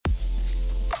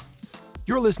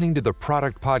You're listening to the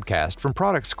Product Podcast from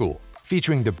Product School,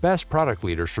 featuring the best product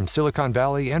leaders from Silicon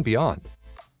Valley and beyond.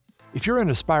 If you're an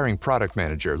aspiring product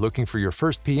manager looking for your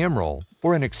first PM role,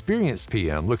 or an experienced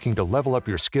PM looking to level up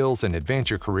your skills and advance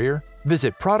your career,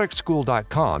 visit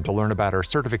productschool.com to learn about our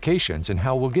certifications and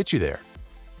how we'll get you there.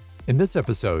 In this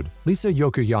episode, Lisa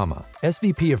Yokoyama,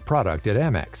 SVP of Product at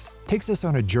AMEX, takes us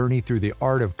on a journey through the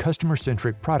art of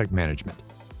customer-centric product management.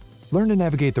 Learn to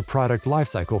navigate the product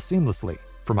lifecycle seamlessly,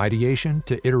 from ideation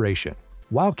to iteration,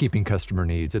 while keeping customer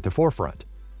needs at the forefront.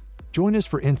 Join us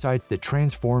for insights that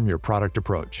transform your product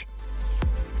approach.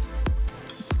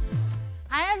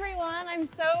 Hi everyone, I'm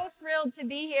so thrilled to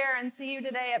be here and see you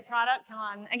today at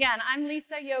ProductCon. Again, I'm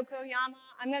Lisa Yokoyama.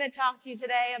 I'm going to talk to you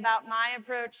today about my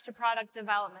approach to product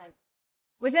development.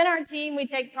 Within our team, we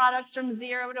take products from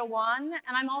 0 to 1,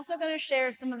 and I'm also going to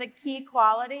share some of the key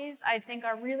qualities I think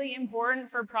are really important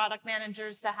for product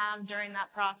managers to have during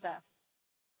that process.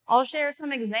 I'll share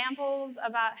some examples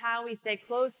about how we stay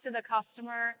close to the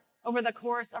customer over the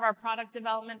course of our product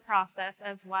development process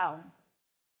as well.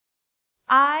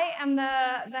 I am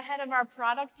the head of our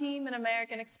product team in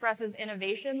American Express's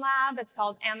innovation lab. It's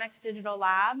called AMEX Digital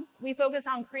Labs. We focus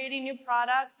on creating new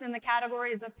products in the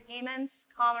categories of payments,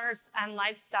 commerce, and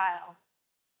lifestyle.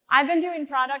 I've been doing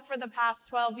product for the past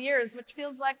 12 years, which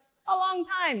feels like a long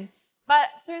time. But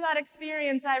through that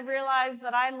experience, I realized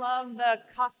that I love the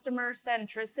customer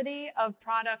centricity of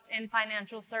product in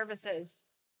financial services.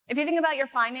 If you think about your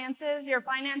finances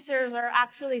are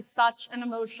actually such an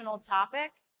emotional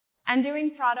topic. And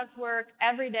doing product work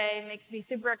every day makes me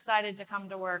super excited to come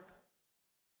to work.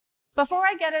 Before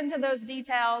I get into those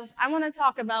details, I want to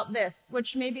talk about this,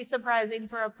 which may be surprising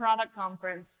for a product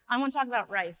conference. I want to talk about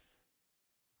rice.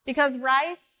 Because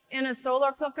rice in a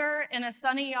solar cooker in a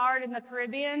sunny yard in the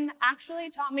Caribbean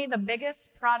actually taught me the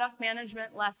biggest product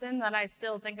management lesson that I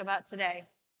still think about today.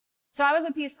 So I was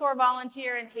a Peace Corps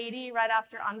volunteer in Haiti right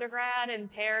after undergrad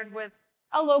and paired with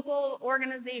a local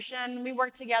organization. We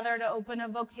worked together to open a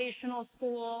vocational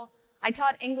school. I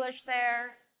taught English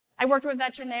there. I worked with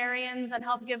veterinarians and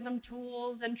helped give them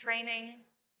tools and training.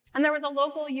 And there was a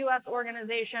local U.S.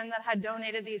 organization that had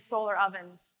donated these solar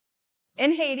ovens.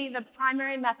 In Haiti, the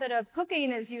primary method of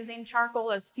cooking is using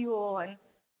charcoal as fuel, and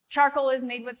charcoal is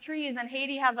made with trees, and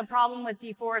Haiti has a problem with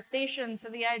deforestation. So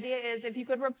the idea is if you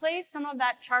could replace some of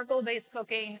that charcoal-based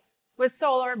cooking with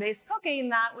solar-based cooking,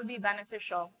 that would be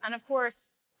beneficial. And of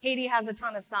course, Haiti has a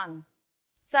ton of sun.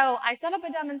 So I set up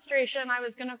a demonstration. I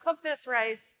was going to cook this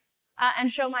rice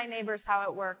and show my neighbors how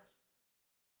it worked.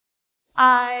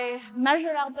 I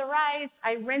measured out the rice.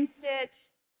 I rinsed it.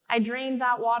 I drained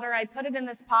that water. I put it in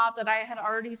this pot that I had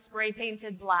already spray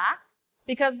painted black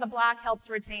because the black helps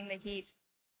retain the heat.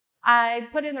 I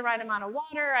put in the right amount of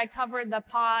water. I covered the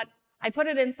pot. I put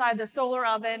it inside the solar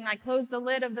oven. I closed the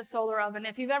lid of the solar oven.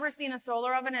 If you've ever seen a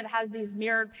solar oven, it has these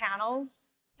mirrored panels,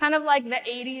 kind of like the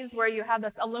 80s where you have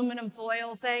this aluminum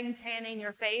foil thing tanning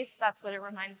your face. That's what it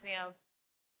reminds me of.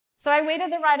 So I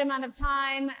waited the right amount of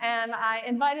time, and I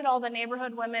invited all the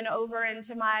neighborhood women over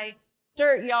into my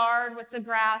dirt yard with the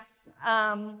grass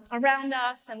around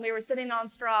us, and we were sitting on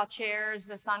straw chairs,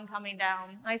 the sun coming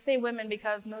down. I say women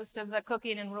because most of the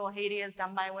cooking in rural Haiti is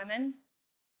done by women.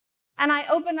 And I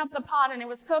opened up the pot and it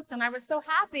was cooked and I was so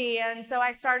happy. And so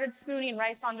I started spooning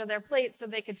rice onto their plate so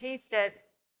they could taste it.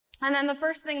 And then the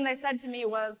first thing they said to me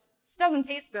was, "This doesn't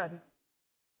taste good."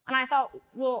 And I thought,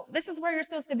 well, this is where you're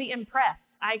supposed to be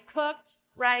impressed. I cooked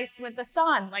rice with the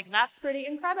sun. Like, that's pretty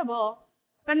incredible.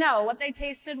 But no, what they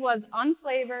tasted was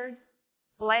unflavored,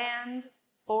 bland,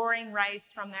 boring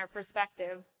rice from their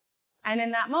perspective. And in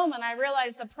that moment, I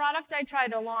realized the product I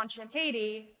tried to launch in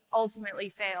Haiti ultimately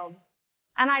failed.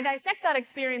 And I dissect that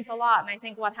experience a lot, and I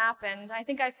think what happened, I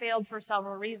think I failed for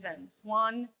several reasons.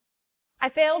 One, I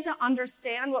failed to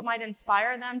understand what might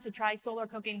inspire them to try solar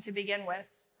cooking to begin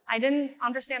with. I didn't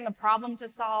understand the problem to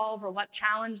solve or what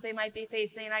challenge they might be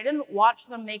facing. I didn't watch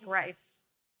them make rice.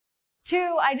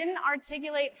 Two, I didn't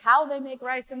articulate how they make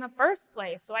rice in the first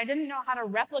place, so I didn't know how to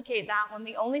replicate that when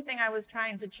the only thing I was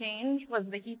trying to change was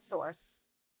the heat source.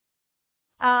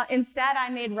 Instead, I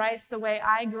made rice the way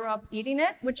I grew up eating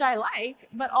it, which I like,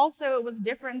 but also it was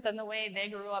different than the way they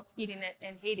grew up eating it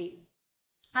in Haiti.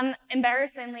 And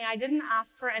embarrassingly, I didn't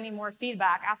ask for any more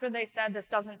feedback. After they said this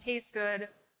doesn't taste good,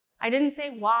 I didn't say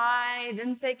why, I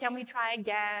didn't say can we try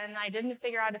again, I didn't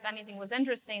figure out if anything was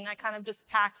interesting. I kind of just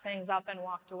packed things up and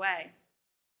walked away.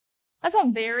 That's a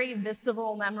very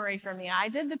visceral memory for me. I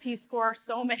did the Peace Corps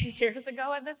so many years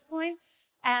ago at this point,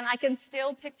 and I can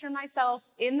still picture myself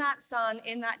in that sun,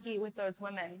 in that heat with those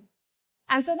women.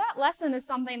 And so that lesson is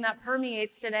something that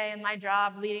permeates today in my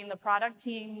job leading the product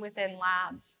team within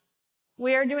labs.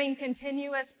 We are doing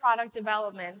continuous product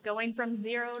development, going from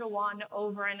 0 to 1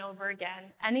 over and over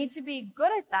again. And need to be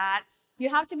good at that. You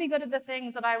have to be good at the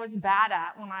things that I was bad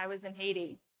at when I was in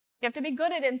Haiti. You have to be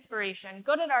good at inspiration,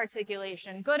 good at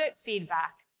articulation, good at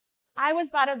feedback. I was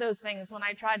bad at those things when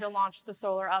I tried to launch the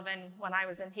solar oven when I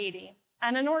was in Haiti.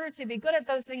 And in order to be good at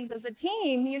those things as a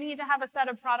team, you need to have a set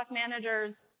of product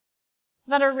managers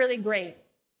that are really great.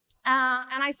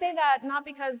 And I say that not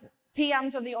because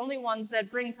PMs are the only ones that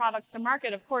bring products to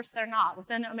market. Of course, they're not.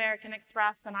 Within American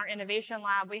Express and our innovation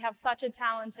lab, we have such a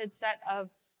talented set of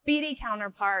BD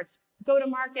counterparts,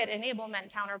 go-to-market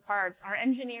enablement counterparts, our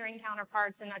engineering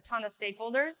counterparts, and a ton of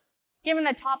stakeholders. Given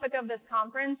the topic of this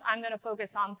conference, I'm going to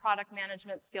focus on product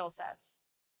management skill sets.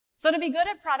 So to be good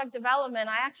at product development,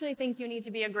 I actually think you need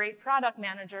to be a great product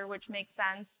manager, which makes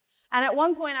sense. And at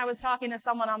one point, I was talking to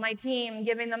someone on my team,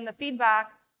 giving them the feedback,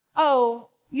 oh,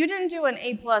 you didn't do an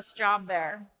A+ job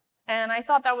there. And I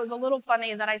thought that was a little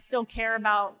funny that I still care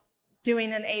about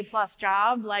doing an A+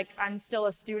 job, like I'm still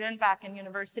a student back in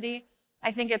university.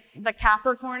 I think it's the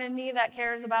Capricorn in me that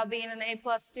cares about being an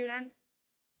A+ student.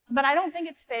 But I don't think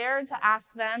it's fair to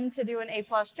ask them to do an A+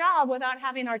 job without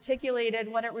having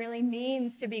articulated what it really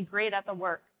means to be great at the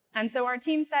work. And so our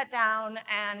team sat down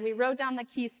and we wrote down the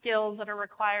key skills that are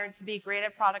required to be great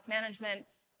at product management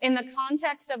in the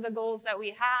context of the goals that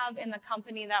we have in the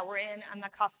company that we're in and the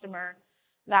customer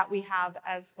that we have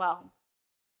as well.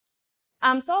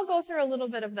 So I'll go through a little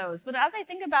bit of those. But as I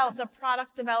think about the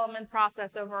product development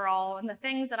process overall and the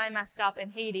things that I messed up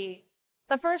in Haiti,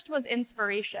 the first was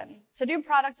inspiration. To do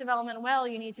product development well,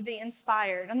 you need to be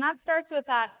inspired. And that starts with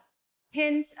that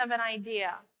hint of an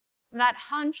idea, that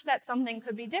hunch that something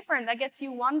could be different, that gets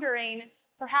you wondering,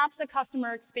 perhaps a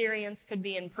customer experience could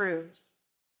be improved.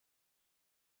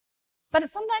 But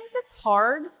sometimes it's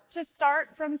hard to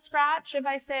start from scratch. If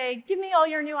I say, give me all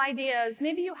your new ideas,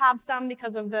 maybe you have some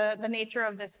because of the nature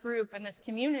of this group and this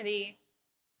community.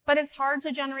 But it's hard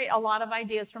to generate a lot of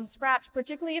ideas from scratch,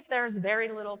 particularly if there's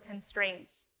very little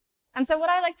constraints. And so what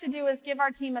I like to do is give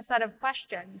our team a set of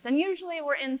questions. And usually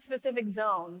we're in specific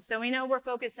zones. So we know we're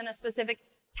focused in a specific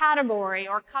category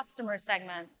or customer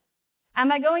segment. And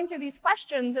by going through these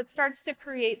questions, it starts to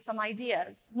create some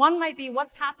ideas. One might be,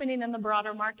 what's happening in the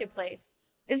broader marketplace?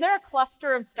 Is there a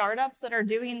cluster of startups that are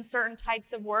doing certain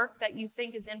types of work that you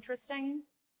think is interesting?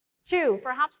 2,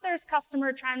 perhaps there's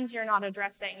customer trends you're not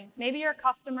addressing. Maybe your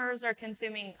customers are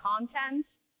consuming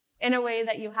content in a way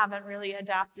that you haven't really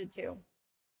adapted to.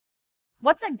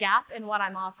 What's a gap in what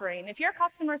I'm offering? If your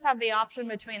customers have the option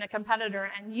between a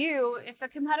competitor and you, if a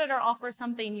competitor offers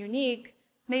something unique,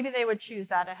 maybe they would choose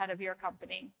that ahead of your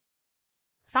company.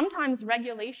 Sometimes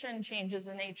regulation changes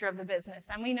the nature of the business,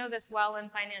 and we know this well in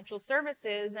financial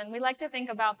services, and we like to think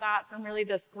about that from really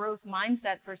this growth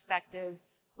mindset perspective,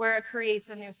 where it creates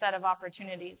a new set of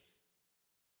opportunities.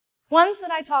 Ones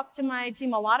that I talk to my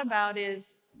team a lot about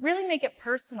is really make it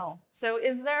personal. So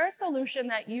is there a solution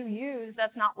that you use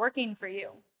that's not working for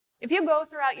you? If you go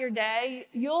throughout your day,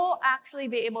 you'll actually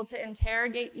be able to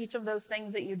interrogate each of those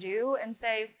things that you do and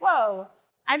say, whoa,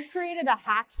 I've created a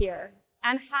hack here.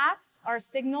 And hacks are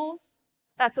signals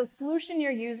that the solution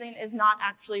you're using is not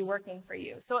actually working for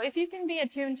you. So if you can be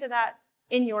attuned to that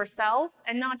in yourself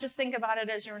and not just think about it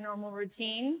as your normal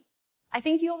routine, I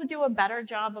think you'll do a better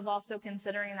job of also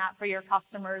considering that for your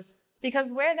customers,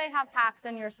 because where they have hacks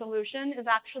in your solution is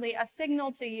actually a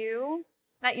signal to you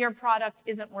that your product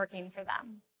isn't working for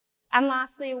them. And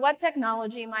lastly, what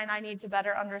technology might I need to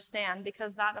better understand?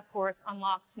 Because that, of course,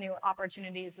 unlocks new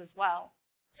opportunities as well.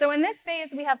 So in this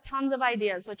phase, we have tons of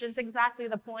ideas, which is exactly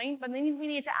the point, but then we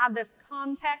need to add this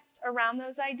context around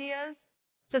those ideas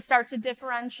to start to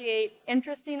differentiate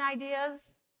interesting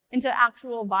ideas into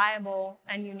actual viable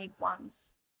and unique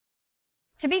ones.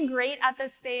 To be great at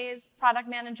this phase, product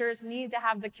managers need to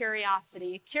have the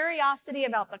curiosity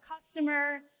about the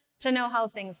customer, to know how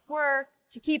things work,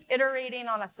 to keep iterating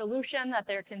on a solution that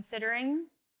they're considering.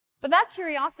 But that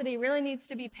curiosity really needs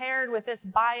to be paired with this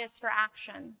bias for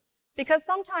action. Because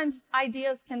sometimes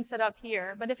ideas can sit up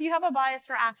here, but if you have a bias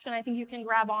for action, I think you can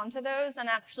grab onto those and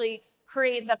actually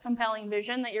create the compelling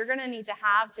vision that you're going to need to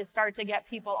have to start to get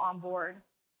people on board.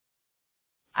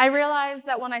 I realized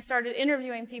that when I started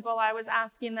interviewing people, I was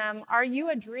asking them, are you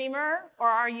a dreamer or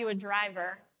are you a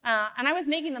driver? And I was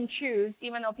making them choose,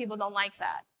 even though people don't like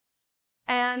that.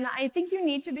 And I think you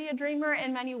need to be a dreamer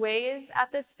in many ways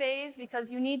at this phase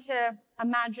because you need to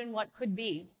imagine what could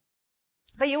be.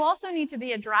 But you also need to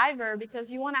be a driver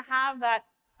because you want to have that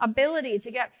ability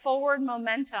to get forward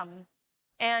momentum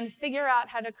and figure out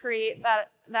how to create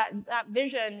that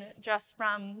vision just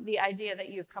from the idea that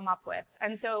you've come up with.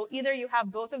 And so either you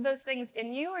have both of those things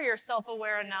in you or you're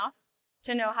self-aware enough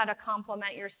to know how to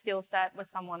complement your skill set with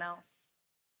someone else.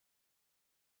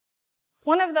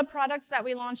 One of the products that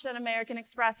we launched at American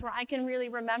Express where I can really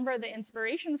remember the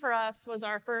inspiration for us was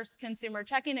our first consumer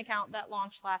checking account that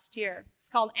launched last year. It's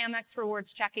called AMEX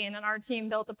Rewards Checking, and our team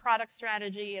built the product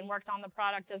strategy and worked on the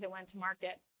product as it went to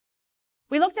market.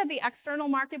 We looked at the external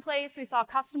marketplace. We saw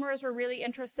customers were really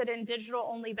interested in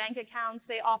digital-only bank accounts.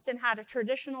 They often had a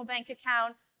traditional bank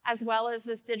account as well as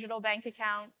this digital bank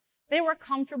account. They were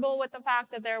comfortable with the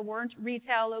fact that there weren't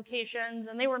retail locations,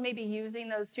 and they were maybe using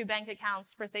those two bank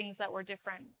accounts for things that were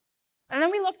different. And then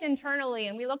we looked internally,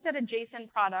 and we looked at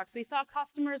adjacent products. We saw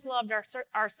customers loved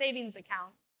our savings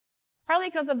account, partly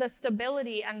because of the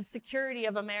stability and security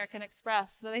of American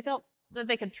Express, so they felt that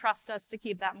they could trust us to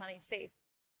keep that money safe.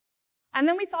 And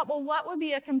then we thought, well, what would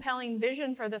be a compelling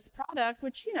vision for this product,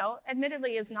 which,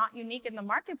 admittedly is not unique in the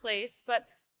marketplace, but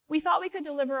we thought we could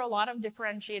deliver a lot of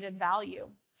differentiated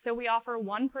value. So we offer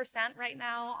 1% right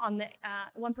now on the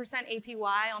 1%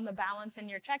 APY on the balance in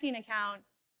your checking account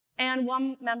and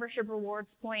 1 membership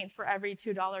rewards point for every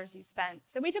 $2 you spent.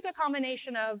 So we took a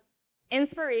combination of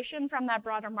inspiration from that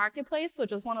broader marketplace,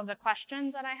 which was one of the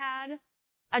questions that I had,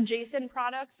 adjacent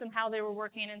products and how they were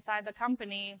working inside the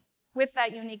company with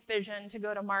that unique vision to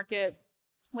go to market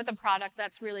with a product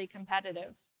that's really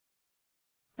competitive.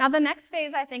 Now, the next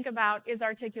phase I think about is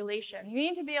articulation. You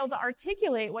need to be able to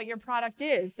articulate what your product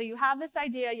is. So you have this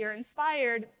idea, you're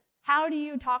inspired. How do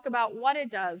you talk about what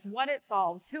it does, what it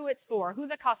solves, who it's for, who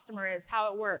the customer is,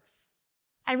 how it works?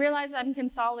 I realize I'm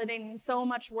consolidating so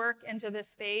much work into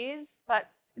this phase,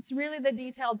 but it's really the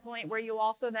detailed point where you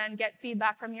also then get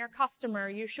feedback from your customer.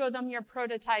 You show them your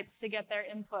prototypes to get their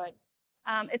input.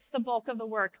 It's the bulk of the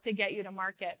work to get you to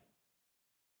market.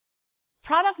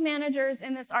 Product managers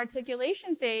in this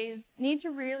articulation phase need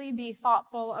to really be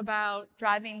thoughtful about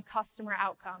driving customer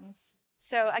outcomes.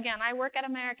 So again, I work at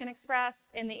American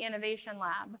Express in the Innovation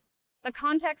Lab. The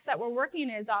context that we're working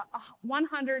is a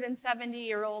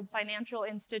 170-year-old financial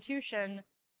institution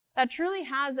that truly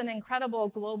has an incredible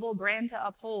global brand to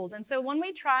uphold. And so when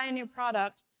we try a new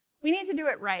product, we need to do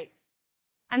it right.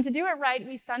 And to do it right,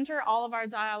 we center all of our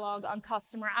dialogue on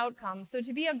customer outcomes. So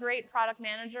to be a great product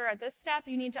manager at this step,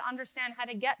 you need to understand how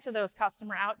to get to those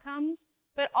customer outcomes,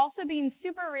 but also being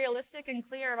super realistic and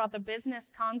clear about the business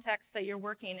context that you're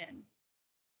working in.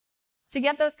 To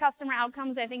get those customer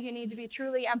outcomes, I think you need to be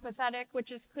truly empathetic, which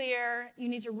is clear. You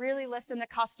need to really listen to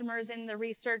customers in the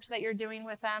research that you're doing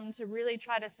with them to really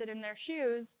try to sit in their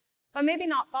shoes, but maybe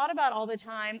not thought about all the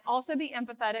time. Also be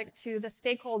empathetic to the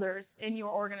stakeholders in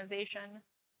your organization.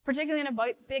 Particularly in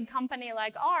a big company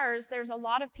like ours, there's a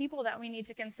lot of people that we need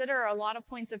to consider, a lot of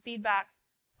points of feedback,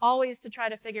 always to try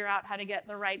to figure out how to get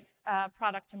the right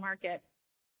product to market.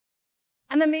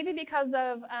 And then maybe because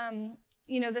of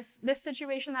this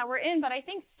situation that we're in, but I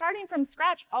think starting from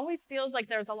scratch always feels like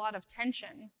there's a lot of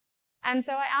tension. And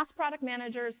so I ask product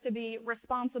managers to be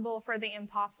responsible for the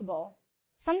impossible.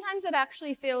 Sometimes it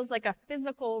actually feels like a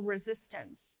physical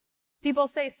resistance. People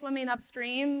say swimming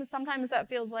upstream. Sometimes that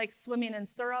feels like swimming in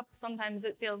syrup. Sometimes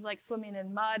it feels like swimming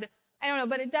in mud. I don't know,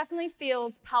 but it definitely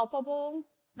feels palpable,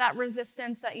 that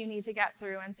resistance that you need to get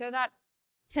through. And so that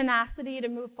tenacity to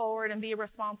move forward and be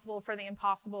responsible for the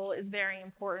impossible is very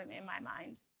important in my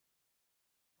mind.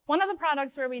 One of the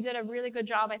products where we did a really good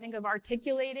job, I think, of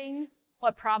articulating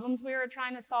what problems we were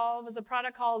trying to solve was a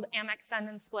product called AMEX Send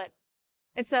and Split.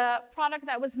 It's a product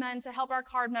that was meant to help our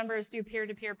card members do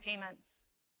peer-to-peer payments.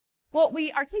 What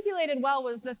we articulated well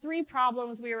was the 3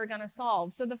 problems we were going to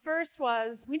solve. So the first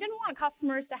was we didn't want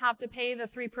customers to have to pay the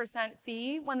 3%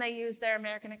 fee when they use their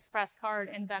American Express card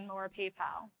in Venmo or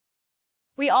PayPal.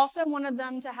 We also wanted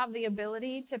them to have the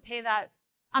ability to pay that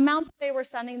amount that they were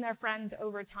sending their friends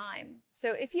over time.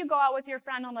 So if you go out with your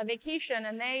friend on a vacation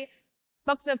and they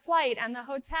book the flight and the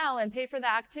hotel and pay for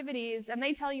the activities and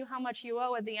they tell you how much you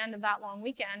owe at the end of that long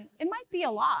weekend, it might be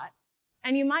a lot.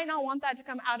 And you might not want that to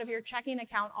come out of your checking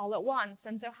account all at once.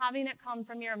 And so having it come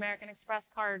from your American Express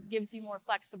card gives you more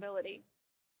flexibility.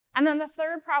 And then the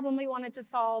third problem we wanted to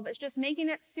solve is just making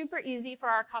it super easy for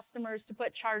our customers to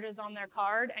put charges on their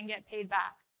card and get paid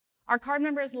back. Our card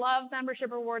members love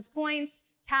membership rewards points,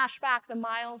 cash back the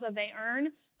miles that they earn,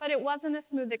 but it wasn't a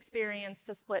smooth experience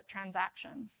to split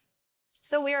transactions.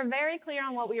 So we were very clear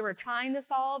on what we were trying to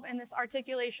solve in this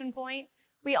articulation point.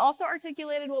 We also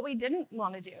articulated what we didn't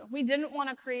want to do. We didn't want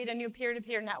to create a new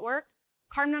peer-to-peer network.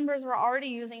 Card members were already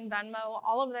using Venmo.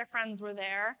 All of their friends were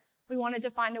there. We wanted to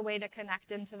find a way to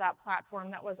connect into that platform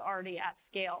that was already at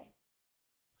scale.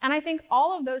 And I think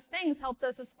all of those things helped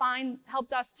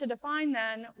us to define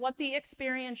then what the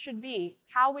experience should be,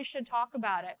 how we should talk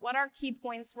about it, what our key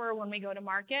points were when we go to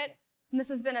market, and this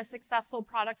has been a successful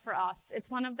product for us. It's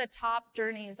one of the top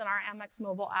journeys in our AMEX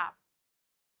mobile app.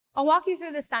 I'll walk you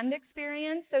through the send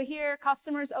experience. So here,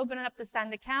 customers open up the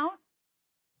send account.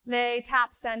 They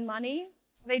tap send money.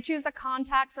 They choose a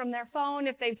contact from their phone.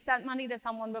 If they've sent money to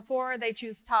someone before, they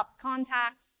choose top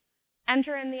contacts,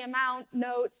 enter in the amount,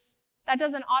 notes. That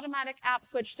does an automatic app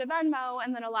switch to Venmo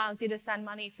and then allows you to send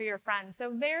money for your friends.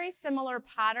 So very similar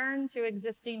pattern to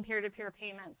existing peer-to-peer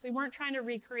payments. We weren't trying to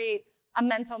recreate a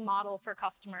mental model for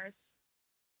customers.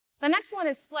 The next one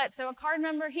is split. So a card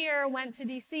member here went to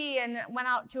DC and went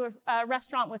out to a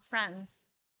restaurant with friends.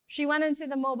 She went into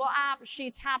the mobile app,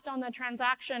 she tapped on the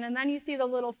transaction, and then you see the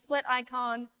little split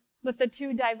icon with the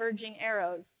two diverging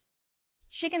arrows.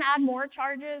 She can add more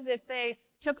charges if they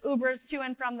took Ubers to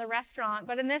and from the restaurant,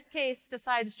 but in this case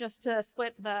decides just to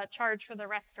split the charge for the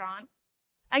restaurant.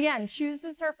 Again,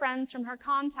 chooses her friends from her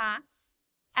contacts,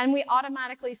 and we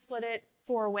automatically split it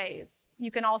 4 ways.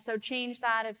 You can also change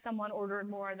that if someone ordered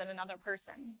more than another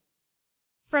person.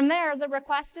 From there, the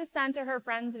request is sent to her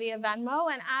friends via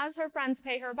Venmo, and as her friends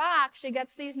pay her back, she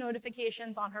gets these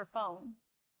notifications on her phone.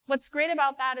 What's great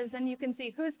about that is then you can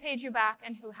see who's paid you back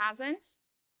and who hasn't.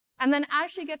 And then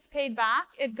as she gets paid back,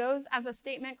 it goes as a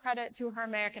statement credit to her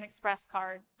American Express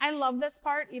card. I love this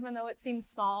part, even though it seems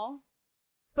small.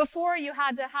 Before, you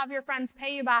had to have your friends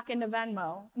pay you back into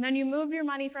Venmo, and then you move your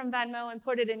money from Venmo and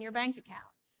put it in your bank account.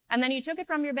 And then you took it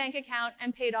from your bank account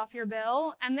and paid off your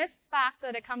bill. And this fact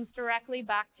that it comes directly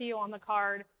back to you on the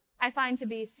card, I find to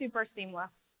be super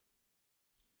seamless.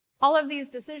 All of these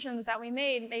decisions that we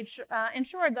made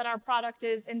ensured that our product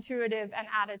is intuitive and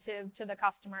additive to the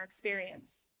customer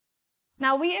experience.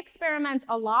 Now, we experiment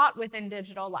a lot within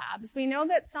digital labs. We know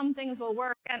that some things will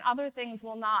work and other things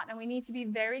will not, and we need to be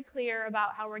very clear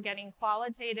about how we're getting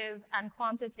qualitative and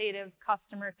quantitative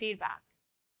customer feedback.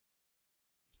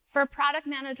 For product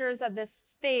managers at this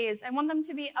phase, I want them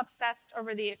to be obsessed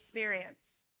over the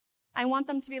experience. I want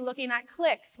them to be looking at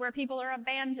clicks, where people are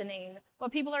abandoning,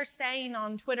 what people are saying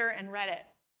on Twitter and Reddit.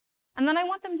 And then I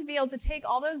want them to be able to take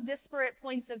all those disparate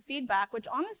points of feedback, which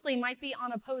honestly might be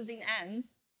on opposing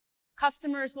ends.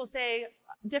 Customers will say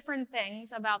different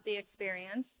things about the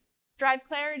experience, drive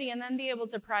clarity, and then be able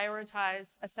to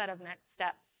prioritize a set of next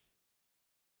steps.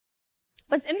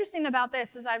 What's interesting about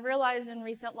this is I've realized in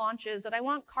recent launches that I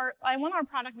want our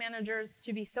product managers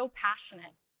to be so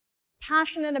passionate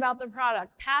about the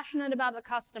product, passionate about the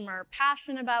customer,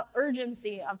 passionate about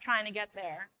urgency of trying to get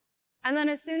there. And then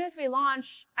as soon as we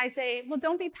launch, I say, well,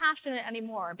 don't be passionate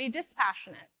anymore, be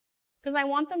dispassionate. Because I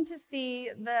want them to see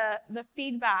the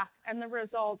feedback and the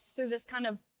results through this kind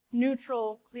of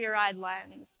neutral, clear-eyed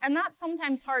lens. And that's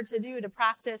sometimes hard to do, to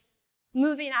practice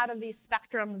moving out of these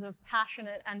spectrums of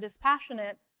passionate and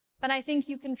dispassionate. But I think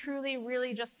you can truly,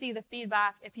 really just see the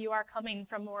feedback if you are coming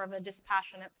from more of a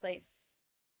dispassionate place.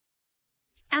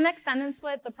 AMEX Send and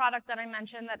Split, the product that I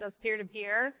mentioned that does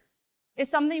peer-to-peer, is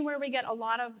something where we get a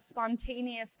lot of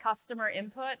spontaneous customer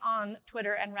input on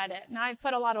Twitter and Reddit. Now, I've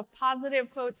put a lot of positive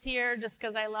quotes here just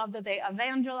because I love that they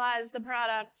evangelize the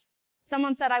product.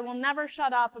 Someone said, I will never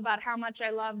shut up about how much I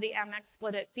love the AMEX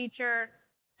Split It feature.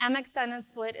 AMEX Send and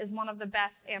Split is one of the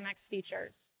best AMEX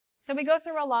features. So we go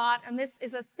through a lot, and this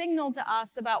is a signal to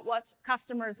us about what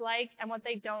customers like and what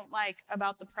they don't like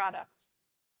about the product.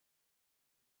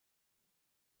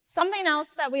 Something else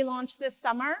that we launched this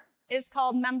summer is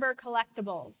called Member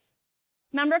Collectibles.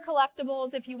 Member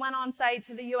Collectibles, if you went on site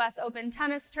to the US Open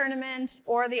Tennis Tournament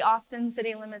or the Austin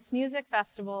City Limits Music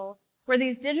Festival, were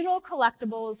these digital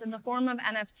collectibles in the form of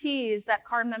NFTs that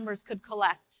card members could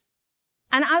collect.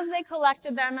 And as they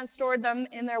collected them and stored them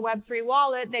in their Web3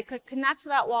 wallet, they could connect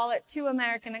that wallet to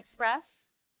American Express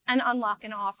and unlock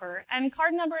an offer. And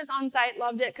card members on site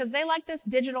loved it because they liked this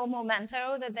digital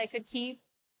memento that they could keep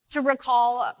to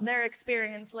recall their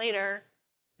experience later.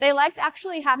 They liked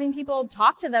actually having people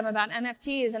talk to them about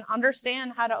NFTs and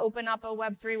understand how to open up a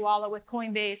Web3 wallet with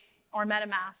Coinbase or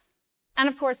MetaMask. And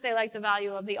of course, they liked the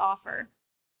value of the offer.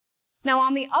 Now,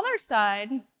 on the other side,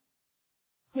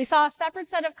 we saw a separate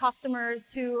set of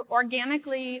customers who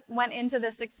organically went into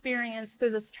this experience through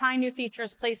this Try New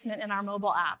Features placement in our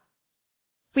mobile app.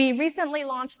 We recently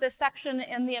launched this section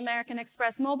in the American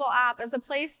Express mobile app as a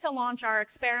place to launch our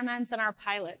experiments and our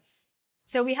pilots.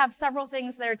 So we have several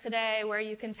things there today where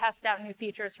you can test out new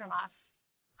features from us.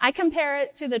 I compare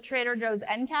it to the Trader Joe's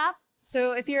end cap.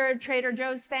 So if you're a Trader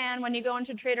Joe's fan, when you go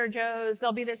into Trader Joe's,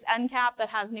 there'll be this end cap that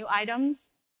has new items.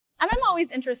 And I'm always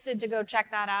interested to go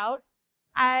check that out.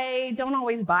 I don't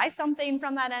always buy something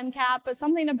from that end cap, but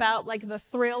something about like the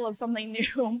thrill of something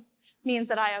new means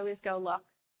that I always go look.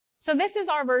 So this is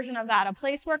our version of that, a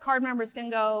place where card members can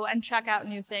go and check out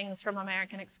new things from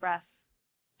American Express.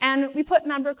 And we put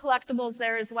member collectibles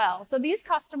there as well. So these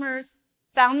customers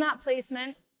found that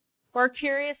placement, were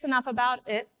curious enough about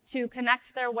it to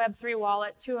connect their Web3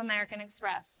 wallet to American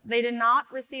Express. They did not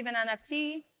receive an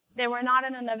NFT. They were not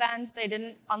in an event. They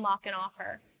didn't unlock an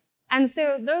offer. And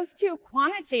so those two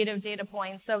quantitative data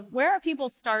points of where are people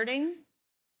starting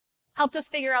helped us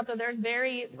figure out that there's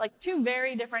two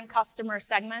very different customer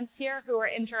segments here who are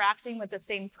interacting with the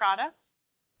same product.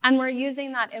 And we're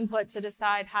using that input to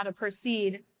decide how to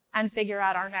proceed and figure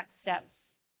out our next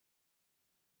steps.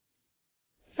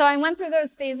 So I went through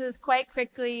those phases quite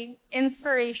quickly: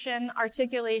 inspiration,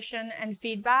 articulation, and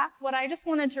feedback. What I just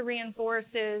wanted to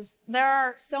reinforce is there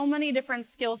are so many different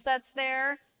skill sets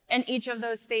there in each of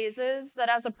those phases that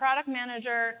as a product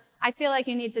manager, I feel like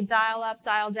you need to dial up,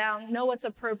 dial down, know what's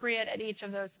appropriate at each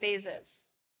of those phases.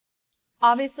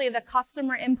 Obviously, the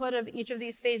customer input of each of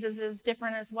these phases is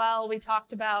different as well. We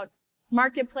talked about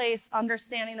marketplace,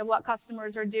 understanding of what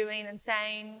customers are doing and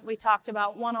saying. We talked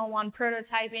about one-on-one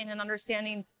prototyping and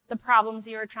understanding the problems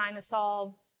you're trying to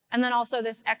solve. And then also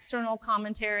this external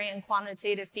commentary and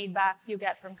quantitative feedback you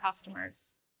get from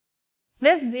customers.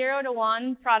 This 0 to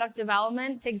 1 product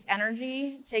development takes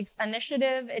energy, takes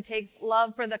initiative, it takes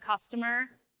love for the customer.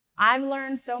 I've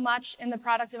learned so much in the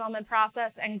product development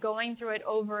process and going through it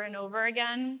over and over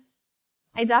again.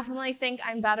 I definitely think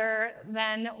I'm better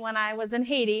than when I was in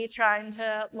Haiti trying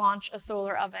to launch a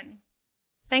solar oven.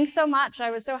 Thanks so much.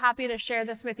 I was so happy to share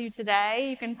this with you today.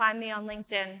 You can find me on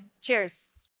LinkedIn.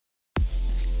 Cheers.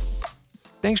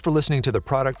 Thanks for listening to the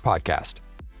Product Podcast.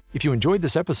 If you enjoyed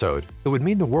this episode, it would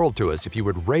mean the world to us if you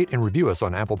would rate and review us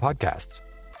on Apple Podcasts.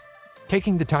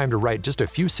 Taking the time to write just a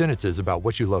few sentences about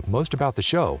what you love most about the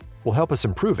show will help us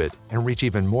improve it and reach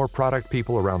even more product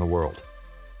people around the world.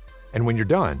 And when you're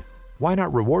done, why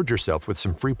not reward yourself with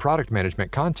some free product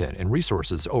management content and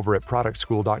resources over at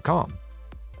productschool.com?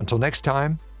 Until next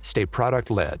time, stay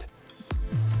product-led.